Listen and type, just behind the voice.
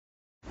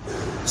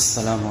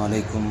السلام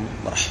عليكم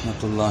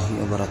ورحمة الله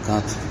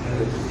وبركاته.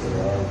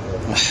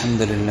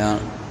 الحمد لله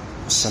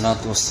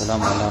والصلاة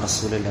والسلام على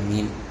رسول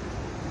الأمين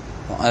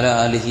وعلى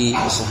آله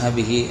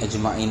وصحبه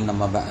أجمعين.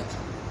 أما بعد.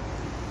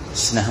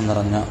 സ്നേഹം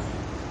നിറഞ്ഞ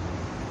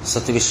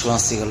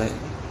സത്യവിശ്വാസികളെ,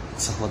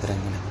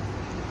 സഹോദരങ്ങളെ,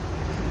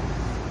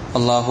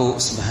 അല്ലാഹു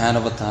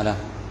സുബ്ഹാനഹു വ തആല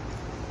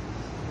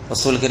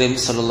റസൂൽ കരീം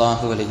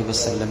സല്ലല്ലാഹു അലൈഹി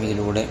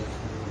വസല്ലമയിലൂടെ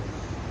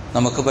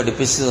നമുക്ക്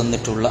പഠിപ്പിച്ചു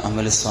തന്നിട്ടുള്ള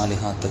അമൽ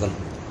സ്വാലിഹാത്തുകൾ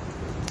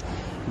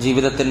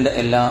ജീവിതത്തിൻ്റെ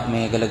എല്ലാ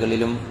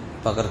മേഖലകളിലും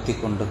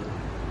പകർത്തിക്കൊണ്ട്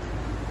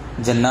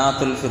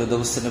ജന്നാത്തുൽ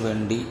ഫിർദൗസിന്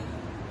വേണ്ടി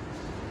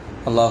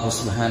അല്ലാഹു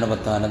സുബ്ഹാനഹു വ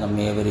തആല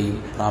നമ്മേവരെയും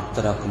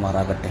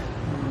പ്രാപ്തരാക്കുമാറാകട്ടെ.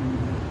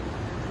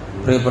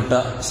 പ്രിയപ്പെട്ട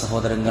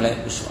സഹോദരങ്ങളെ,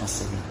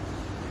 വിശ്വാസികളെ,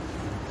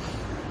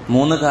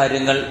 3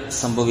 കാര്യങ്ങൾ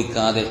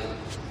സംഭവിക്കാതെ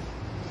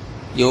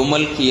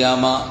യൗമുൽ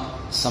ഖിയാമ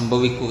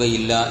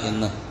സംഭവിക്കുകയില്ല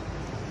എന്ന്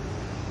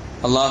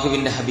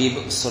അല്ലാഹുവിൻ്റെ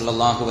ഹബീബ്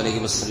സല്ലല്ലാഹു അലൈഹി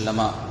വസല്ലമ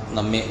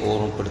നമ്മെ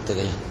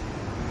ഓർമ്മപ്പെടുത്തുകയാണ്.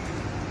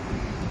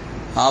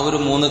 ആ ഒരു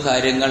 3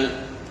 കാര്യങ്ങൾ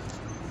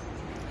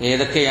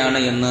ഏതൊക്കെയാണ്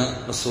എന്ന്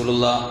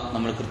റസൂലുള്ളാഹ്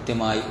നമ്മൾ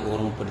കൃത്യമായി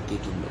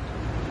ഓർമ്മപ്പെടുത്തിയിട്ടുണ്ട്.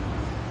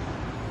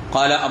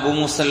 ഖാല അബൂ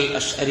മൂസൽ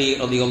അശ്അരി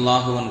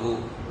റളിയല്ലാഹു അൻഹു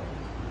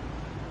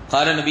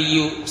ഖാല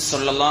നബിയ്യു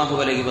സല്ലല്ലാഹു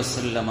അലൈഹി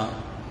വസല്ലമ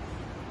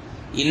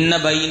ഇന്ന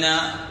ബൈന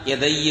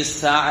യദയ്യി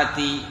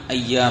സ്സാഅതി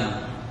അയ്യാം.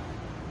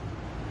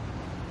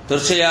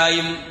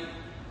 തീർച്ചയായും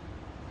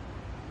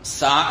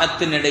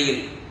സാഅത്തിനിടയിൽ,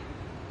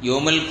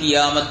 യൗമുൽ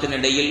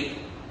ഖിയാമത്തിനിടയിൽ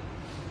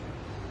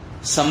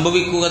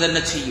സംഭവിക്കുക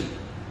തന്നെ ചെയ്യും,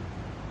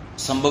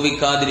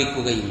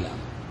 സംഭവിക്കാതിരിക്കുകയില്ല.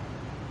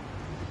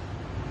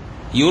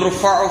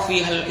 യുർഫഉ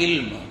ഫീഹൽ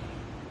ഇൽം.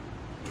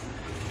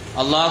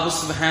 അല്ലാഹു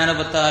സുബ്ഹാനഹു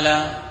വ തആല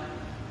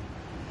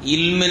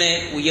ഇൽമിനെ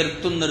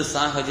ഉയർത്തുന്നൊരു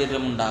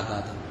സാഹചര്യം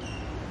ഉണ്ടാകാതെ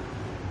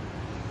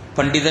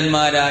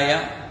പണ്ഡിതന്മാരായ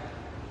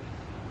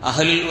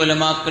അഹ്ലുൽ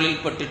ഉലമാക്കളിൽ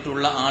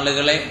പെട്ടിട്ടുള്ള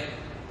ആളുകളെ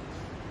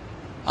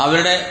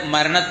അവരുടെ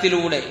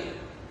മരണത്തിലൂടെ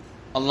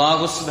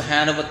അല്ലാഹു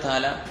സുബ്ഹാനഹു വ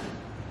തആല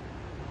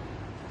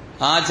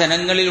ആ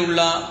ജനങ്ങളിലുള്ള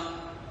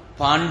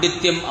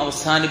പാണ്ഡിത്യം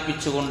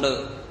അവസാനിപ്പിച്ചുകൊണ്ട്,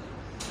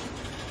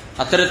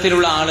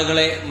 അത്തരത്തിലുള്ള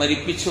ആളുകളെ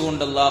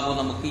മരിപ്പിച്ചുകൊണ്ട് അല്ലാഹു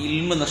നമുക്ക്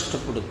ഇൽമ്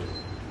നഷ്ടപ്പെടുത്തും.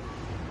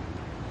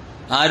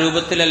 ആ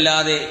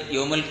രൂപത്തിലല്ലാതെ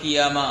യൗമുൽ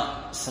ഖിയാമ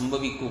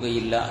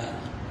സംഭവിക്കുകയില്ല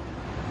എന്ന്.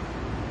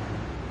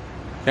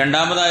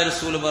 രണ്ടാമതായി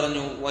റസൂൽ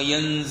പറഞ്ഞു,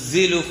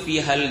 വയൻസിലു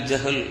ഫിഹൽ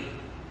ജഹൽ.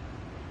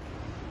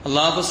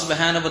 അല്ലാഹു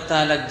സുബ്ഹാനഹു വ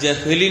തആല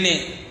ജഹലിനെ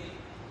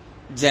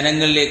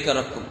ജനങ്ങളിലേക്ക്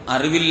ഇറക്കും,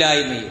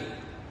 അറിവില്ലായ്മയെ,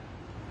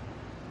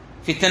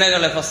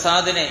 ഫിത്നകളെ,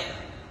 ഫസാദിനെ,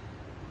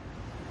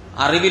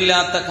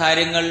 അറിവില്ലാത്ത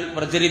കാര്യങ്ങൾ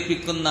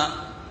പ്രചരിപ്പിക്കുന്ന,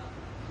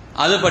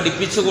 അത്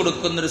പഠിപ്പിച്ചു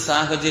കൊടുക്കുന്നൊരു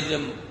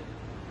സാഹചര്യം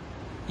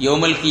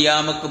യൗമുൽ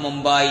ഖിയാമക്ക്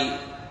മുമ്പായി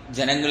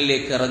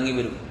ജനങ്ങളിലേക്ക് ഇറങ്ങി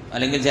വരും,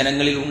 അല്ലെങ്കിൽ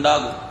ജനങ്ങളിൽ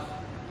ഉണ്ടാകും.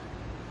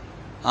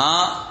 ആ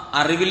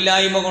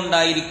അറിവില്ലായ്മ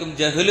കൊണ്ടായിരിക്കും,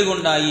 ജഹല്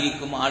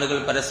കൊണ്ടായിരിക്കും ആളുകൾ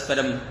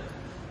പരസ്പരം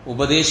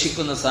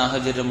ഉപദേശിക്കുന്ന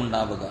സാഹചര്യം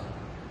ഉണ്ടാവുക.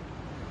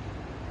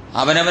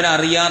 അവനവൻ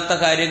അറിയാത്ത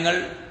കാര്യങ്ങൾ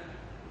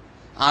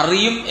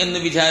അറിയും എന്ന്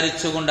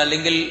വിചാരിച്ചുകൊണ്ട്,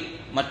 അല്ലെങ്കിൽ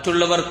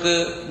മറ്റുള്ളവർക്ക്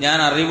ഞാൻ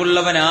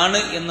അറിവുള്ളവനാണ്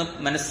എന്ന്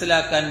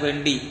മനസ്സിലാക്കാൻ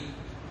വേണ്ടി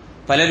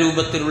പല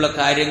രൂപത്തിലുള്ള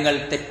കാര്യങ്ങൾ,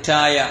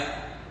 തെറ്റായ,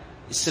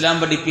 ഇസ്ലാം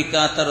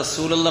പഠിപ്പിക്കാത്ത,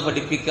 റസൂലുള്ളാഹി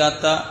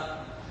പഠിപ്പിക്കാത്ത,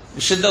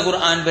 വിശുദ്ധ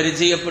ഖുർആൻ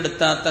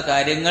പരിചയപ്പെടുത്താത്ത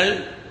കാര്യങ്ങൾ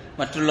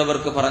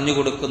മറ്റുള്ളവർക്ക് പറഞ്ഞു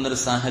കൊടുക്കുന്നൊരു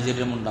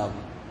സാഹചര്യം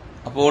ഉണ്ടാകും.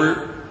 അപ്പോൾ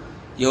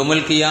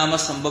യൗമുൽ ഖിയാമ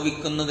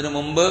സംഭവിക്കുന്നതിന്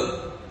മുമ്പ്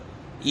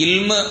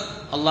ഇൽമ്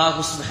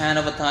അല്ലാഹു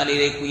സുബ്ഹാനഹു വ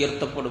തആലയിലേക്ക്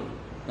ഉയർത്തപ്പെടും.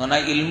 എന്ന്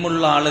പറഞ്ഞാൽ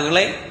ഇൽമുള്ള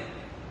ആളുകളെ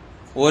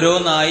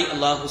ഓരോന്നായി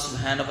അല്ലാഹു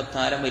സുബ്ഹാനഹു വ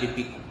തആല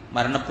മരിപ്പിക്കും,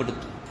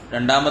 മരണപ്പെടുത്തും.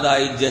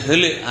 രണ്ടാമതായി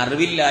ജഹല്,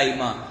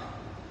 അറിവില്ലായ്മ,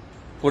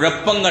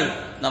 കുഴപ്പങ്ങൾ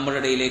നമ്മുടെ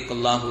ഇടയിലേക്ക്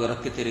അല്ലാഹു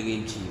ഇറക്കി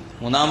തരികയും ചെയ്യും.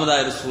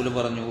 മൂന്നാമതായി റസൂൽ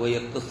പറഞ്ഞു,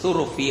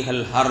 വയക്സുറു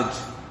ഫീഹൽ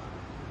ഹർജ്.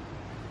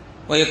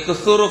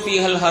 വയക്സുറു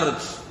ഫീഹൽ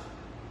ഹർജ്.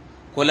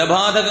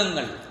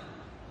 കൊലപാതകങ്ങൾ,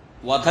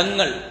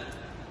 വധങ്ങൾ,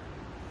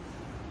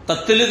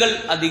 ഖത്ലുകൾ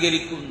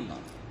അധികരിക്കുന്ന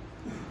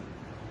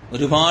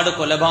ഒരുപാട്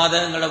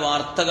കൊലപാതകങ്ങളുടെ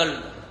വാർത്തകൾ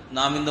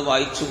നാം ഇന്ന്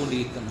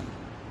വായിച്ചുകൊണ്ടിരിക്കുന്നു.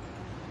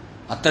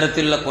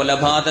 അത്തരത്തിലുള്ള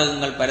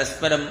കൊലപാതകങ്ങൾ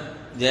പരസ്പരം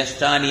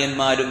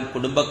ജ്യേഷ്ഠാനിയന്മാരും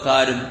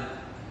കുടുംബക്കാരും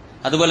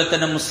അതുപോലെ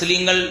തന്നെ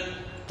മുസ്ലിങ്ങൾ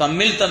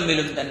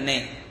തമ്മിലും തന്നെ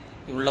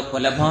ഉള്ള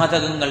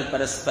കൊലപാതകങ്ങൾ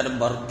പരസ്പരം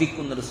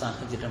വർദ്ധിക്കുന്നൊരു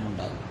സാഹചര്യം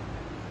ഉണ്ടാകും.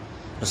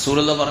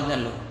 റസൂലുള്ളാഹി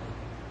പറഞ്ഞല്ലോ,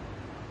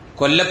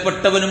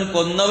 കൊല്ലപ്പെട്ടവനും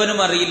കൊന്നവനും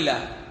അറിയില്ല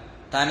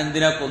താൻ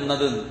എന്തിനാ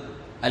കൊന്നത്,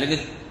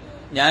 അല്ലെങ്കിൽ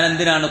ഞാൻ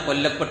എന്തിനാണ്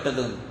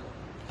കൊല്ലപ്പെട്ടത്.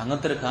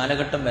 അങ്ങനത്തെ ഒരു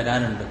കാലഘട്ടം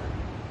വരാനുണ്ട്.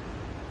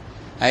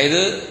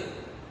 അതായത്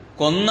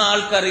കൊന്ന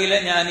ആൾക്കറിയില്ല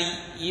ഞാൻ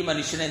ഈ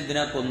മനുഷ്യനെ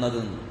എന്തിനാ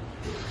കൊന്നത്,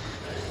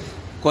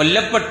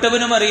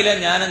 കൊല്ലപ്പെട്ടവനും അറിയില്ല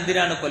ഞാൻ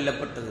എന്തിനാണ്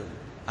കൊല്ലപ്പെട്ടത്.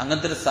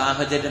 അങ്ങനത്തെ ഒരു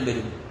സാഹചര്യം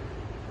വരും.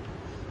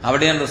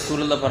 അവിടെയാണ്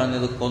റസൂലുള്ളാഹി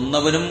പറഞ്ഞത്,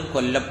 കൊന്നവനും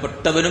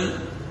കൊല്ലപ്പെട്ടവനും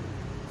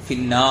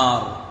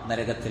ഫിന്നാർ,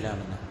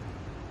 നരകത്തിലാണെന്ന്.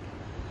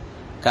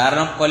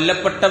 കാരണം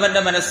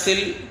കൊല്ലപ്പെട്ടവന്റെ മനസ്സിൽ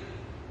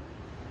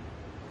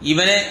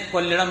ഇവനെ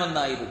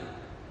കൊല്ലണമെന്നായിരുന്നു,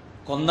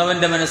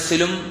 കൊന്നവന്റെ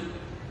മനസ്സിലും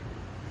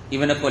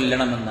ഇവനെ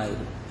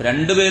കൊല്ലണമെന്നായിരുന്നു.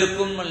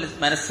 രണ്ടുപേർക്കും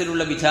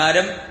മനസ്സിലുള്ള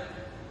വിചാരം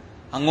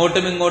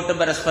അങ്ങോട്ടും ഇങ്ങോട്ടും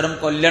പരസ്പരം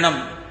കൊല്ലണം,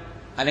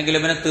 അല്ലെങ്കിൽ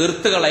ഇവനെ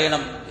തീർത്ത്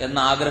കളയണം എന്ന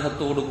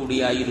ആഗ്രഹത്തോടു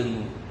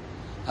കൂടിയായിരുന്നു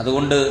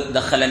അതുകൊണ്ട്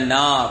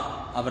ദഖലന്നാർ,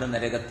 അവർ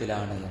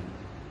നരകത്തിലാണ് എന്ന്.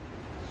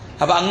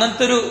 അപ്പൊ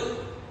അങ്ങനത്തെ ഒരു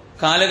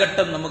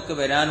കാലഘട്ടം നമുക്ക്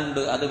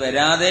വരാനുണ്ട്. അത്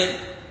വരാതെ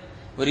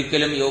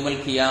ഒരിക്കലും യൗമൽ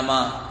ഖിയാമ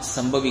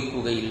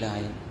സംഭവിക്കുകയില്ല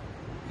എന്ന്.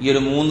 ഈ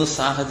ഒരു 3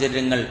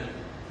 സാഹചര്യങ്ങൾ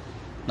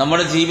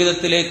നമ്മുടെ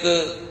ജീവിതത്തിലേക്ക്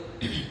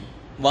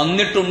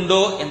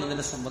വന്നിട്ടുണ്ടോ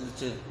എന്നതിനെ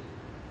സംബന്ധിച്ച്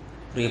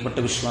പ്രിയപ്പെട്ട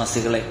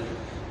വിശ്വാസികളെ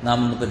നാം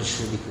ഒന്ന്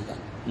പരിശോധിക്കുക.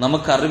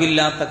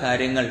 നമുക്കറിവില്ലാത്ത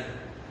കാര്യങ്ങൾ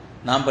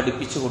നാം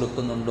പഠിപ്പിച്ചു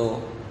കൊടുക്കുന്നുണ്ടോ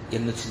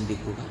എന്ന്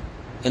ചിന്തിക്കുക,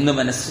 എന്ന്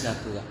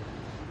മനസ്സിലാക്കുക.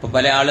 ഇപ്പൊ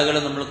പല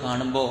ആളുകളും നമ്മൾ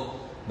കാണുമ്പോൾ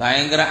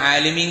ഭയങ്കര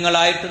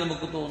ആലിമീങ്ങളായിട്ട്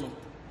നമുക്ക് തോന്നും.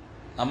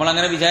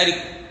 നമ്മളങ്ങനെ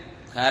വിചാരിക്കും.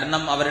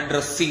 കാരണം അവരുടെ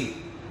ഡ്രസ്സിങ്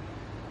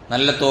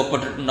നല്ല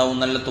തോപ്പിട്ടിട്ടുണ്ടാവും,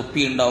 നല്ല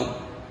തൊപ്പി ഉണ്ടാവും,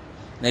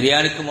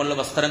 നിര്യാണിക്കുമുള്ള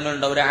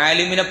വസ്ത്രങ്ങളുണ്ടാവും. ഒരു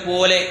ആലിമിനെ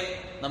പോലെ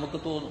നമുക്ക്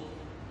തോന്നും.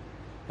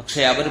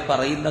 പക്ഷെ അവർ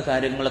പറയുന്ന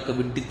കാര്യങ്ങളൊക്കെ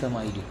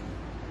വിഡ്ഢിത്തമായിരിക്കും.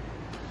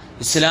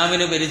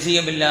 ഇസ്ലാമിന്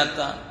പരിചയമില്ലാത്ത,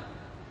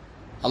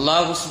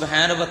 അല്ലാഹു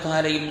സുബ്ഹാനഹു വ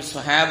തആലയും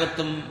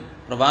സ്വഹാബത്തും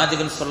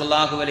പ്രവാചകൻ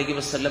സല്ലല്ലാഹു അലൈഹി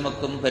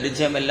വസല്ലമക്കും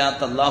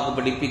പരിചയമില്ലാത്ത, അല്ലാഹു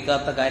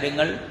പഠിപ്പിക്കാത്ത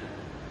കാര്യങ്ങൾ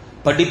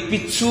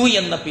പഠിപ്പിച്ചു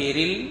എന്ന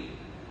പേരിൽ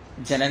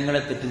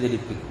ജനങ്ങളെ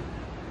തെറ്റിദ്ധരിപ്പിക്കും.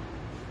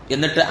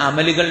 എന്നിട്ട്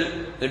അമലുകൾ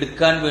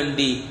എടുക്കാൻ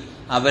വേണ്ടി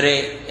അവരെ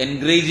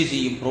എൻകറേജ്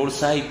ചെയ്യും,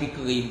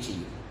 പ്രോത്സാഹിപ്പിക്കുകയും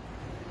ചെയ്യും.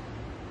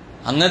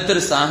 അങ്ങനത്തെ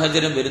ഒരു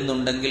സാഹചര്യം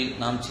വരുന്നുണ്ടെങ്കിൽ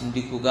നാം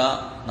ചിന്തിക്കുക,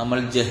 നമ്മൾ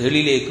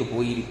ജഹലിലേക്ക്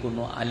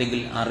പോയിരിക്കുന്നു,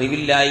 അല്ലെങ്കിൽ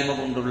അറിവില്ലായ്മ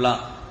കൊണ്ടുള്ള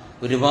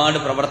ഒരുപാട്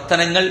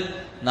പ്രവർത്തനങ്ങൾ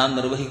നാം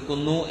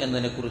നിർവഹിക്കുന്നു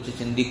എന്നതിനെക്കുറിച്ച്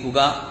ചിന്തിക്കുക.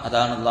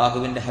 അതാണ്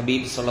അല്ലാഹുവിന്റെ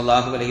ഹബീബ്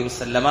സല്ലല്ലാഹു അലൈഹി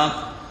വസല്ലമ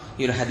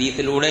ഈ ഒരു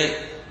ഹദീസിലൂടെ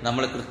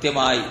നമ്മൾ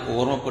കൃത്യമായി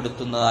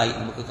ഓർമ്മപ്പെടുത്തുന്നതായി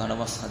നമുക്ക്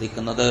കാണുവാൻ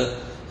സാധിക്കുന്നത്.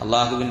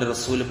 അല്ലാഹുവിന്റെ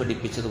റസൂൽ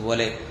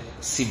പഠിപ്പിച്ചതുപോലെ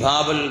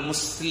സിബാബുൽ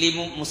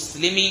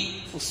മുസ്ലിമി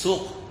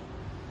ഫുസൂഖ്,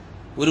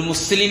 ഒരു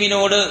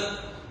മുസ്ലിമിനോട്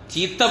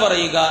ചീത്ത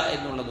പറയുക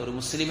എന്നുള്ളത്, ഒരു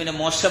മുസ്ലിമിനെ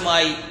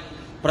മോശമായി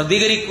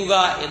പ്രതികരിക്കുക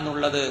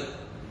എന്നുള്ളത്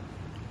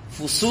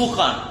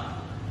ഫുസൂഖാണ്,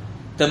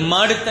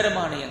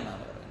 തെമ്മാടിത്തരമാണ്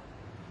എന്നാണ്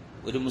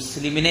പറയുന്നത്. ഒരു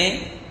മുസ്ലിമിനെ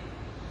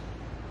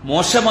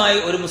മോശമായി,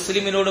 ഒരു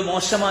മുസ്ലിമിനോട്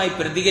മോശമായി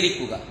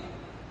പ്രതികരിക്കുക,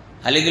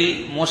 അല്ലെങ്കിൽ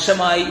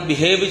മോശമായി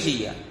ബിഹേവ്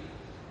ചെയ്യുക,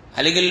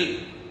 അല്ലെങ്കിൽ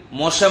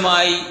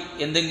മോശമായി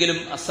എന്തെങ്കിലും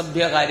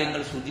അസഭ്യ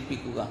കാര്യങ്ങൾ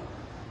സൂചിപ്പിക്കുക,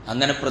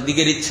 അങ്ങനെ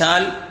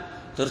പ്രതികരിച്ചാൽ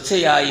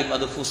തീർച്ചയായും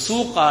അത്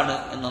ഫുസൂഖാണ്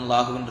എന്ന്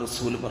അല്ലാഹുവിന്റെ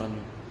റസൂൽ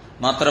പറഞ്ഞു.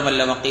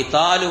 മാത്രമല്ല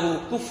വഖിതാലുഹു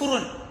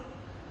കുഫ്റുൻ,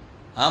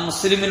 ആ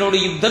മുസ്ലിമിനോട്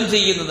യുദ്ധം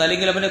ചെയ്യുന്നത്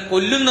അല്ലെങ്കിൽ അവനെ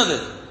കൊല്ലുന്നത്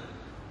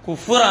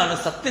കുഫ്റാണ്,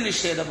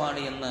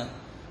 സത്യനിഷേധമാണ് എന്ന്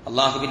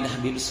അല്ലാഹുവിന്റെ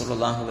ഹബീബ്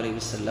സല്ലല്ലാഹു അലൈഹി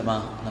വസല്ലമ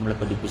നമ്മളെ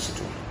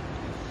പഠിപ്പിച്ചിട്ടുണ്ട്.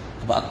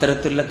 അപ്പൊ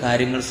അത്തരത്തിലുള്ള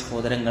കാര്യങ്ങൾ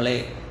സഹോദരങ്ങളെ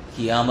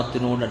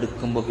ഖിയാമത്തിനോട്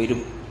അടുക്കുമ്പോൾ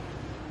വരും.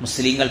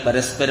 മുസ്ലിങ്ങൾ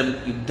പരസ്പരം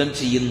യുദ്ധം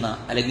ചെയ്യുന്ന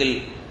അല്ലെങ്കിൽ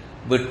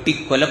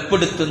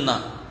വെട്ടിക്കൊലപ്പെടുത്തുന്ന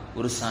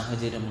ഒരു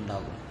സാഹചര്യം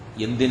ഉണ്ടാകും.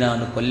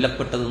 എന്തിനാണ്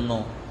കൊല്ലപ്പെട്ടതെന്നോ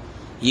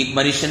ഈ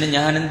മനുഷ്യനെ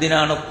ഞാൻ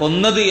എന്തിനാണ്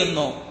കൊന്നത്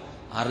എന്നോ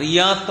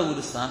അറിയാത്ത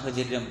ഒരു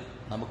സാഹചര്യം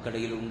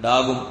നമുക്കിടയിൽ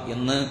ഉണ്ടാകും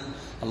എന്ന്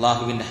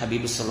അല്ലാഹുവിന്റെ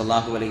ഹബീബ്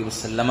സല്ലല്ലാഹു അലൈഹി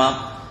വസല്ലമ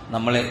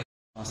നമ്മളെ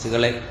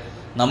വിശ്വാസികളെ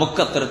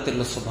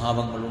നമുക്കത്തരത്തിലുള്ള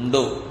സ്വഭാവങ്ങൾ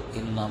ഉണ്ടോ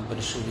എന്ന് നാം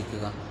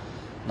പരിശോധിക്കുക.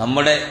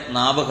 നമ്മുടെ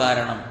നാവ്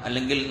കാരണം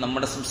അല്ലെങ്കിൽ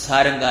നമ്മുടെ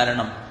സംസാരം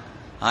കാരണം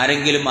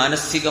ആരെങ്കിലും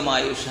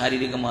മാനസികമായോ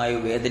ശാരീരികമായോ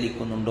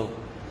വേദനിക്കുന്നുണ്ടോ,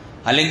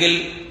 അല്ലെങ്കിൽ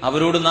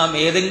അവരോട് നാം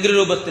ഏതെങ്കിലും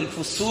രൂപത്തിൽ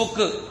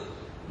ഫുസൂക്ക്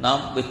നാം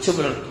വെച്ചു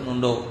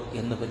പുലർത്തുന്നുണ്ടോ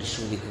എന്ന്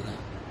പരിശോധിക്കുക.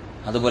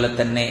 അതുപോലെ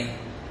തന്നെ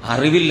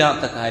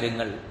അറിവില്ലാത്ത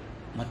കാര്യങ്ങൾ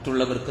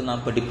മറ്റുള്ളവർക്ക് നാം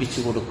പഠിപ്പിച്ചു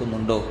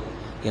കൊടുക്കുന്നുണ്ടോ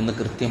എന്ന്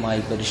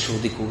കൃത്യമായി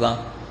പരിശോധിക്കുക.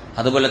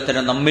 അതുപോലെ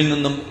തന്നെ നമ്മിൽ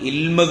നിന്നും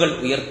ഇൽമുകൾ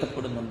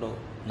ഉയർത്തപ്പെടുന്നുണ്ടോ,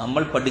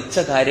 നമ്മൾ പഠിച്ച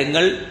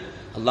കാര്യങ്ങൾ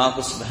അല്ലാഹു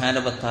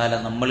സുബ്ഹാനഹു വ തആല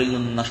നമ്മളിൽ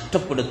നിന്ന്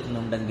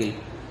നഷ്ടപ്പെടുത്തുന്നുണ്ടെങ്കിൽ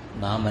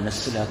നാം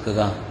മനസ്സിലാക്കുക,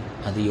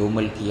 അത്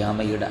യൗമുൽ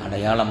ഖിയാമയുടെ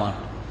അടയാളമാണ്.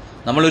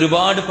 നമ്മൾ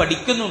ഒരുപാട്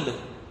പഠിക്കുന്നുണ്ട്,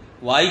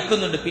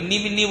 വായിക്കുന്നുണ്ട്,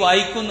 പിന്നീ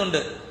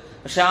വായിക്കുന്നുണ്ട്.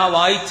 പക്ഷെ ആ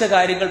വായിച്ച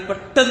കാര്യങ്ങൾ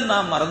പെട്ടെന്ന്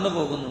നാം മറന്നു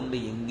പോകുന്നുണ്ട്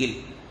എങ്കിൽ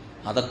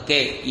അതൊക്കെ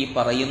ഈ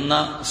പറയുന്ന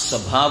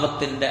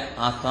സ്വഭാവത്തിന്റെ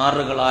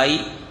ആധാറുകളായി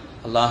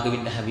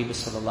അല്ലാഹുവിന്റെ ഹബീബ്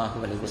സല്ലല്ലാഹു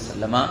അലൈഹി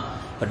വസല്ലമ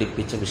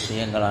പഠിപ്പിച്ച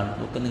വിഷയങ്ങളാണ്.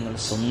 നമുക്ക് നിങ്ങൾ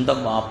സ്വന്തം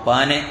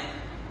വാപ്പാനെ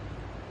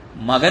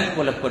മകൻ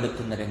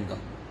കൊലപ്പെടുത്തുന്ന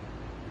രംഗം,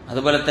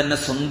 അതുപോലെ തന്നെ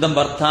സ്വന്തം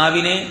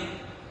ഭർത്താവിനെ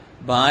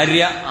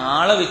ഭാര്യ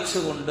ആളെ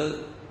വെച്ചുകൊണ്ട്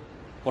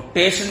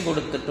കൊട്ടേഷൻ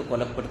കൊടുത്തിട്ട്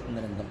കൊലപ്പെടുത്തുന്ന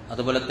രംഗം,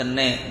 അതുപോലെ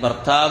തന്നെ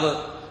ഭർത്താവ്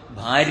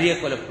ഭാര്യയെ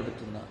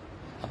കൊലപ്പെടുത്തുന്ന.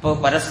 അപ്പോൾ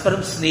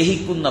പരസ്പരം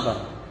സ്നേഹിക്കുന്നവർ,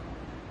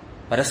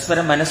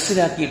 പരസ്പരം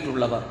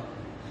മനസ്സിലാക്കിയിട്ടുള്ളവർ,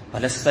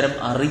 പരസ്പരം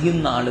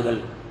അറിയുന്ന ആളുകൾ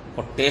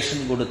കൊട്ടേഷൻ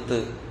കൊടുത്ത്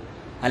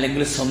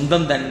അല്ലെങ്കിൽ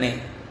സ്വന്തം തന്നെ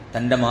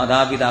തൻ്റെ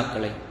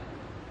മാതാപിതാക്കളെ,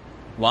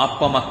 വാപ്പ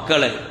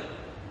മക്കളെ,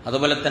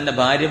 അതുപോലെ തന്നെ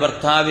ഭാര്യ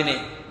ഭർത്താവിനെ,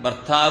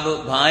 ഭർത്താവ്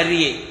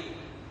ഭാര്യയെ,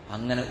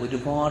 അങ്ങനെ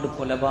ഒരുപാട്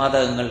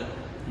കൊലപാതകങ്ങൾ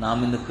നാം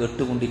ഇന്ന്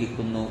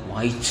കേട്ടുകൊണ്ടിരിക്കുന്നു,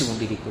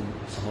 വായിച്ചുകൊണ്ടിരിക്കുന്നു.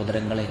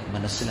 സഹോദരങ്ങളെ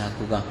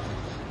മനസ്സിലാക്കുക,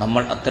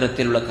 നമ്മൾ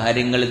അത്തരത്തിലുള്ള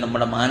കാര്യങ്ങളിൽ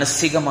നമ്മുടെ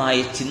മാനസികമായ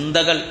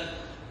ചിന്തകൾ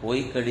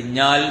പോയി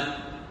കഴിഞ്ഞാൽ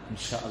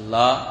ഇൻഷാ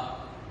അല്ലാഹ്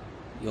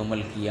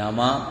യൗമുൽ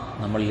ഖിയാമ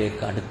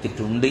നമ്മളിലേക്ക്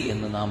അടുത്തിട്ടുണ്ട്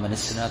എന്ന് നാം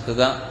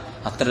മനസ്സിലാക്കുക.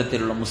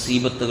 അത്തരത്തിലുള്ള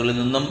മുസീബത്തുകളിൽ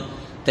നിന്നും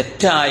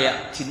തെറ്റായ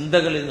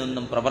ചിന്തകളിൽ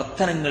നിന്നും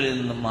പ്രവർത്തനങ്ങളിൽ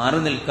നിന്നും മാറി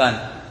നിൽക്കാൻ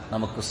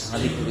നമുക്ക്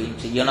സാധിക്കുകയും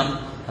ചെയ്യണം.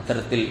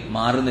 അത്തരത്തിൽ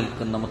മാറി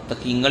നിൽക്കുന്ന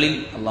മുത്തഖീങ്ങളിൽ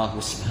അല്ലാഹു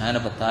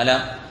സുബ്ഹാനഹു വ തആല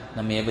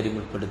നമ്മേവരും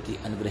ഉൾപ്പെടുത്തി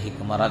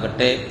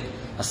അനുഗ്രഹിക്കുമാറാകട്ടെ.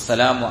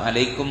 അസ്സലാമു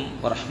അലൈക്കും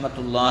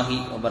വറഹ്മത്തുള്ളാഹി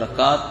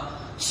വബറകാത്ത്.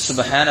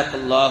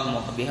 സുബ്ഹാനകല്ലാഹുമ്മ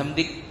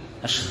വബിഹംദിക്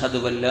അഷ്ഹദു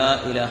അൻ ലാ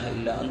ഇലാഹ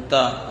ഇല്ലാ അൻത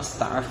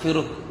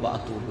അസ്തഗ്ഫിറുക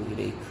വഅതൂബു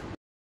ഇലൈക്.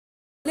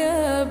 لا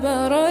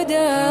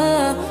بردا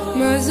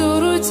ما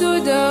زرت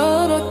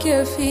دارك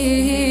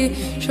فيه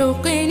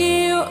شوقي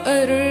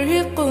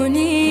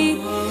يؤرقني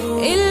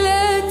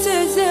إلا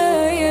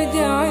تزايد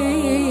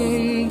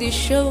عندي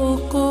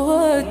الشوق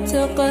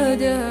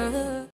والتقدم.